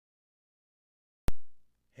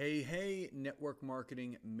Hey, network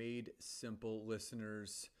marketing made simple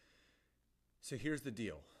listeners. So here's the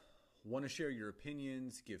deal. Want to share your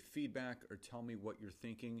opinions, give feedback, or tell me what you're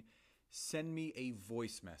thinking? Send me a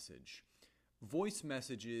voice message. Voice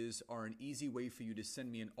messages are an easy way for you to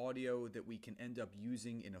send me an audio that we can end up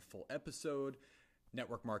using in a full episode.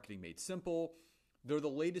 Network Marketing Made Simple. They're the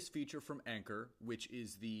latest feature from Anchor, which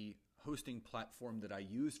is the hosting platform that I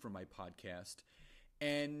use for my podcast.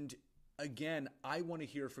 And again, I want to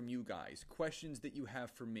hear from you guys, questions that you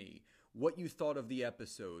have for me, what you thought of the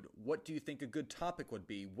episode, what do you think a good topic would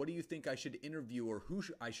be, what do you think I should interview or who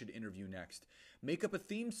I should interview next, make up a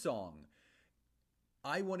theme song.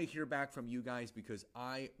 I want to hear back from you guys because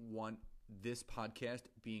I want this podcast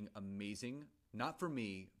being amazing, not for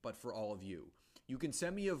me, but for all of you. You can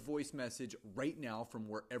send me a voice message right now from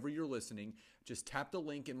wherever you're listening. Just tap the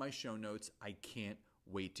link in my show notes. I can't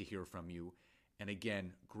wait to hear from you. And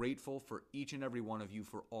again, grateful for each and every one of you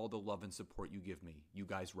for all the love and support you give me. You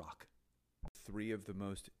guys rock. 3 of the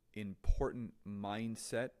most important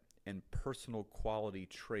mindset and personal quality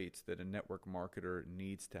traits that a network marketer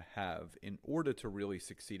needs to have in order to really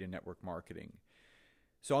succeed in network marketing.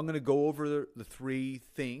 So I'm going to go over the 3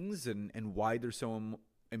 things and why they're so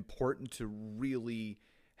important to really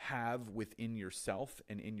have within yourself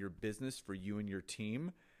and in your business for you and your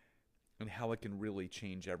team, and how it can really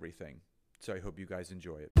change everything. So I hope you guys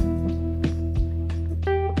enjoy it.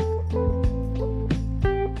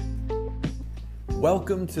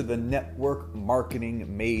 Welcome to the Network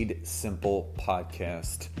Marketing Made Simple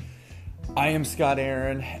podcast. I am Scott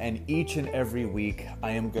Aaron, and each and every week I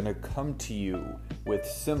am going to come to you with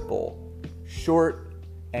simple, short,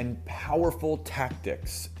 and powerful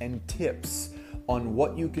tactics and tips on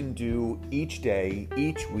what you can do each day,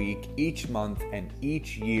 each week, each month, and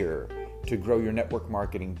each year to grow your network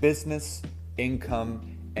marketing business,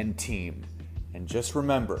 income, and team. And just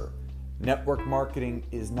remember, network marketing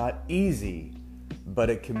is not easy,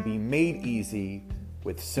 but it can be made easy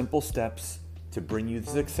with simple steps to bring you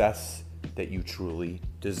the success that you truly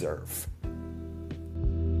deserve.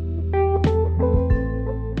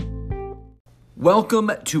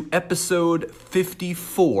 Welcome to episode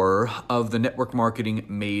 54 of the Network Marketing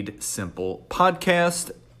Made Simple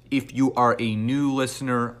podcast. If you are a new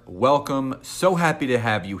listener, welcome. So happy to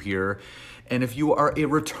have you here. And if you are a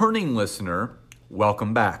returning listener,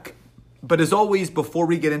 welcome back. But as always, before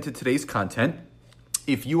we get into today's content,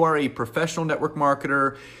 if you are a professional network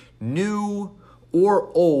marketer, new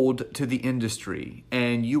or old to the industry,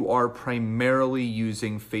 and you are primarily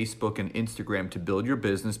using Facebook and Instagram to build your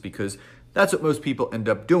business because that's what most people end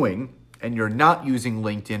up doing, and you're not using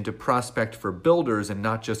LinkedIn to prospect for builders and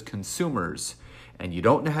not just consumers, and you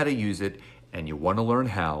don't know how to use it, and you want to learn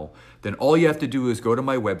how, then all you have to do is go to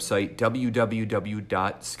my website,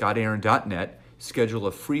 www.scottaaron.net, schedule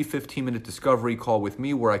a free 15-minute discovery call with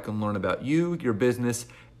me where I can learn about you, your business,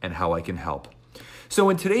 and how I can help.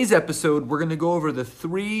 So in today's episode, we're going to go over the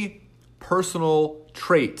 3 personal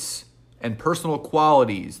traits and personal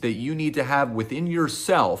qualities that you need to have within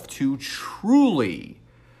yourself to truly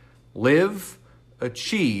live,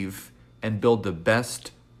 achieve, and build the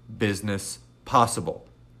best business possible.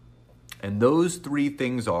 And those 3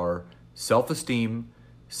 things are self-esteem,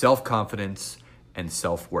 self-confidence, and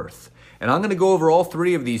self-worth. And I'm going to go over all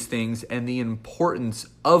 3 of these things and the importance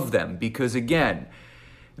of them because, again,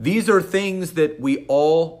 these are things that we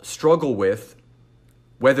all struggle with,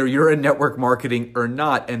 whether you're in network marketing or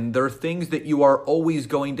not, and they're things that you are always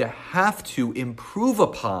going to have to improve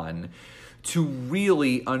upon to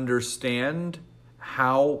really understand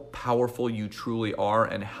how powerful you truly are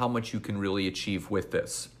and how much you can really achieve with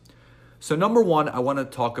this. So number 1, I want to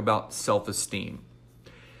talk about self-esteem.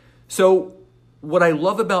 So what I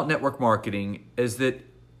love about network marketing is that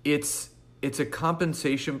it's a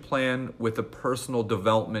compensation plan with a personal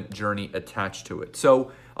development journey attached to it.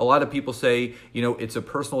 So a lot of people say, it's a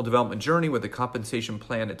personal development journey with a compensation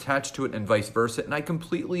plan attached to it and vice versa. And I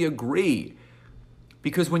completely agree.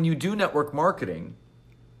 Because when you do network marketing,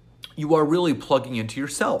 you are really plugging into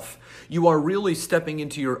yourself. You are really stepping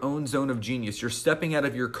into your own zone of genius. You're stepping out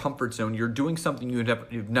of your comfort zone. You're doing something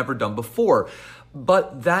you've never done before.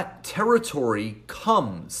 But that territory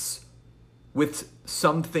comes with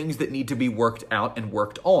some things that need to be worked out and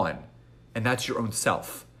worked on. And that's your own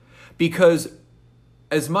self. Because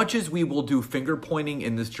as much as we will do finger pointing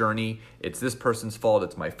in this journey, it's this person's fault,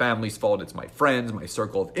 it's my family's fault, it's my friends, my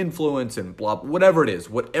circle of influence, and blah, whatever it is,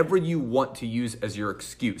 whatever you want to use as your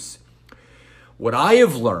excuse. What I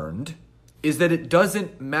have learned is that it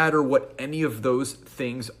doesn't matter what any of those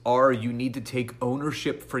things are. You need to take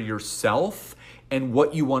ownership for yourself and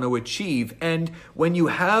what you want to achieve. And when you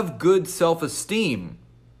have good self-esteem,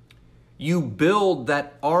 You build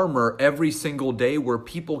that armor every single day where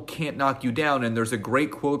people can't knock you down. And there's a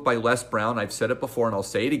great quote by Les Brown. I've said it before and I'll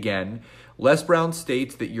say it again. Les Brown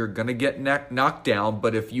states that you're going to get knocked down,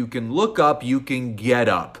 but if you can look up, you can get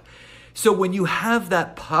up. So when you have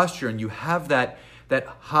that posture and you have that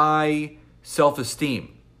high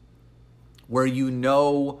self-esteem, where you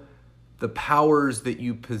know the powers that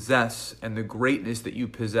you possess and the greatness that you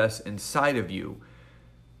possess inside of you,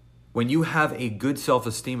 when you have a good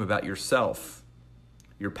self-esteem about yourself,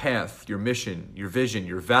 your path, your mission, your vision,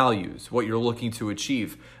 your values, what you're looking to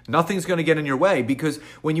achieve, nothing's going to get in your way, because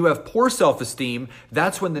when you have poor self-esteem,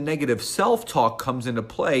 that's when the negative self-talk comes into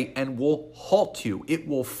play and will halt you. It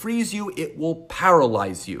will freeze you. It will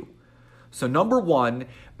paralyze you. So number one,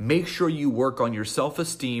 make sure you work on your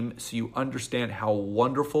self-esteem so you understand how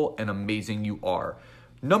wonderful and amazing you are.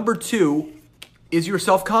 Number two is your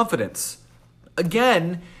self-confidence.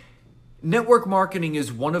 Again, network marketing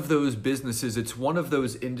is one of those businesses, it's one of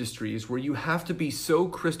those industries where you have to be so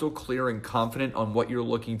crystal clear and confident on what you're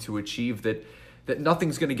looking to achieve that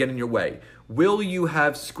nothing's going to get in your way. Will you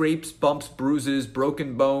have scrapes, bumps, bruises,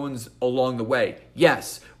 broken bones along the way?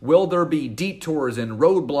 Yes. Will there be detours and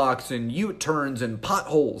roadblocks and U-turns and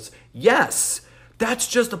potholes? Yes. That's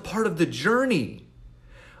just a part of the journey.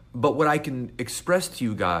 But what I can express to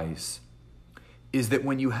you guys is that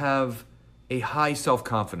when you have a high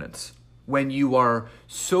self-confidence, when you are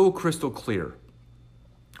so crystal clear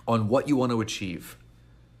on what you want to achieve,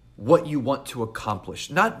 what you want to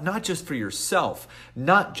accomplish, not just for yourself,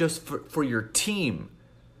 not just for your team,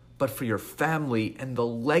 but for your family and the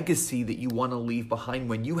legacy that you want to leave behind.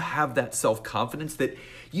 When you have that self-confidence that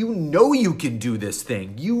you know you can do this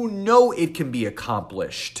thing, you know it can be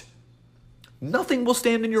accomplished, nothing will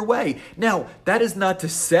stand in your way. Now, that is not to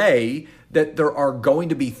say that there are going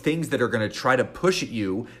to be things that are going to try to push at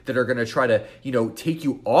you, that are going to try to, take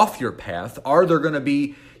you off your path. Are there going to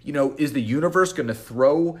be, is the universe going to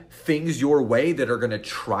throw things your way that are going to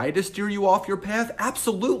try to steer you off your path?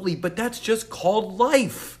 Absolutely, but that's just called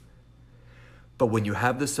life. But when you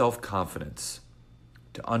have the self-confidence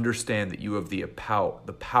to understand that you have the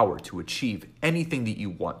power to achieve anything that you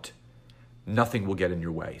want, nothing will get in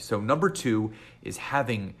your way. So number two is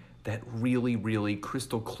having that really, really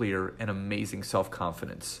crystal clear and amazing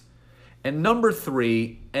self-confidence. And number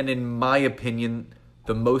three, and in my opinion,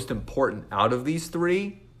 the most important out of these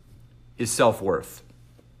three, is self-worth.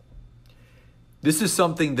 This is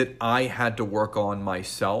something that I had to work on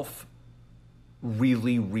myself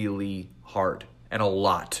really, really hard and a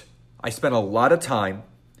lot. I spent a lot of time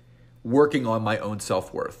working on my own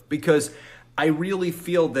self-worth because I really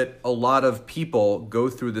feel that a lot of people go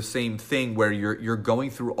through the same thing where you're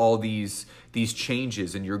going through all these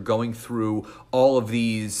changes and you're going through all of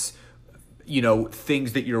these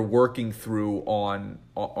things that you're working through on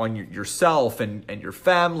yourself and your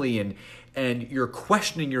family and you're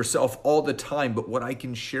questioning yourself all the time. But what I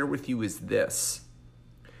can share with you is this.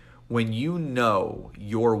 When you know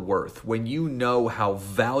your worth, when you know how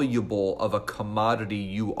valuable of a commodity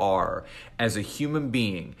you are as a human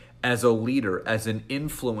being, as a leader, as an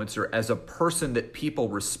influencer, as a person that people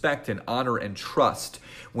respect and honor and trust,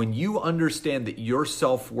 when you understand that your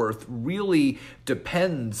self-worth really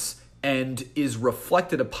depends and is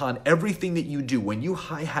reflected upon everything that you do, when you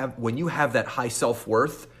have that high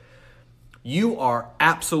self-worth, you are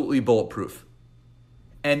absolutely bulletproof.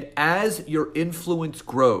 And as your influence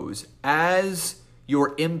grows, as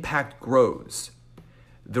your impact grows,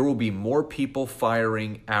 there will be more people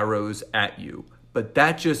firing arrows at you. But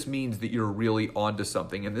that just means that you're really onto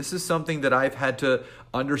something. And this is something that I've had to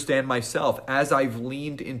understand myself as I've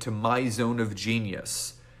leaned into my zone of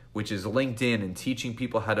genius, which is LinkedIn and teaching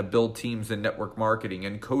people how to build teams and network marketing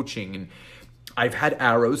and coaching. And I've had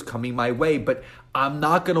arrows coming my way, but I'm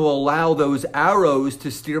not going to allow those arrows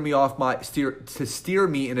to steer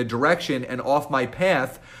me in a direction and off my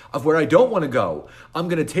path of where I don't want to go. I'm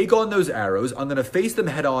going to take on those arrows, I'm going to face them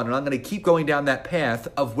head on, and I'm going to keep going down that path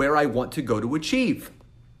of where I want to go to achieve.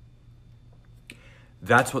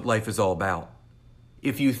 That's what life is all about.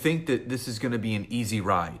 If you think that this is going to be an easy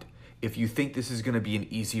ride, if you think this is going to be an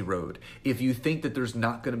easy road, if you think that there's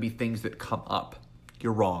not going to be things that come up,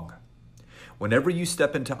 you're wrong. Whenever you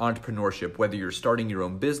step into entrepreneurship, whether you're starting your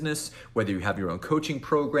own business, whether you have your own coaching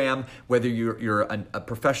program, whether you're a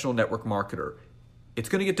professional network marketer, it's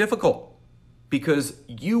going to get difficult because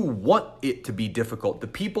you want it to be difficult. The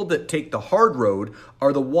people that take the hard road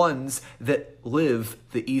are the ones that live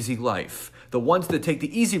the easy life. The ones that take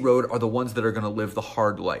the easy road are the ones that are going to live the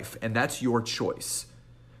hard life, and that's your choice.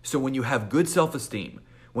 So when you have good self-esteem,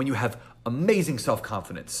 when you have amazing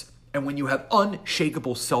self-confidence, And when you have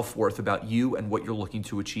unshakable self-worth about you and what you're looking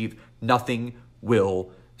to achieve, nothing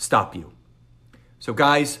will stop you. So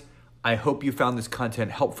guys, I hope you found this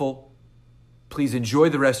content helpful. Please enjoy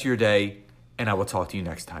the rest of your day, and I will talk to you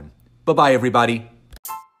next time. Bye-bye, everybody.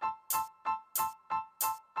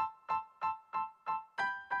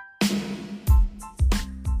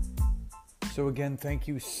 So again, thank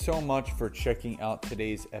you so much for checking out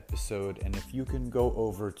today's episode. And if you can go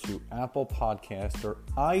over to Apple Podcast or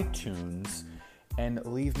iTunes and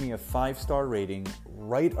leave me a 5-star rating,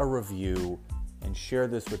 write a review, and share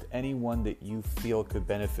this with anyone that you feel could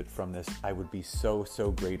benefit from this, I would be so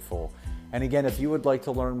grateful. And again, if you would like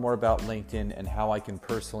to learn more about LinkedIn and how I can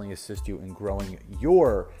personally assist you in growing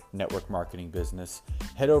your network marketing business,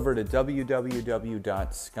 head over to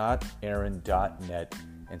www.scottaaron.net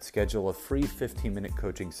and schedule a free 15-minute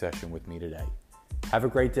coaching session with me today. Have a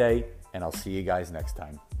great day, and I'll see you guys next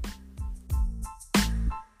time.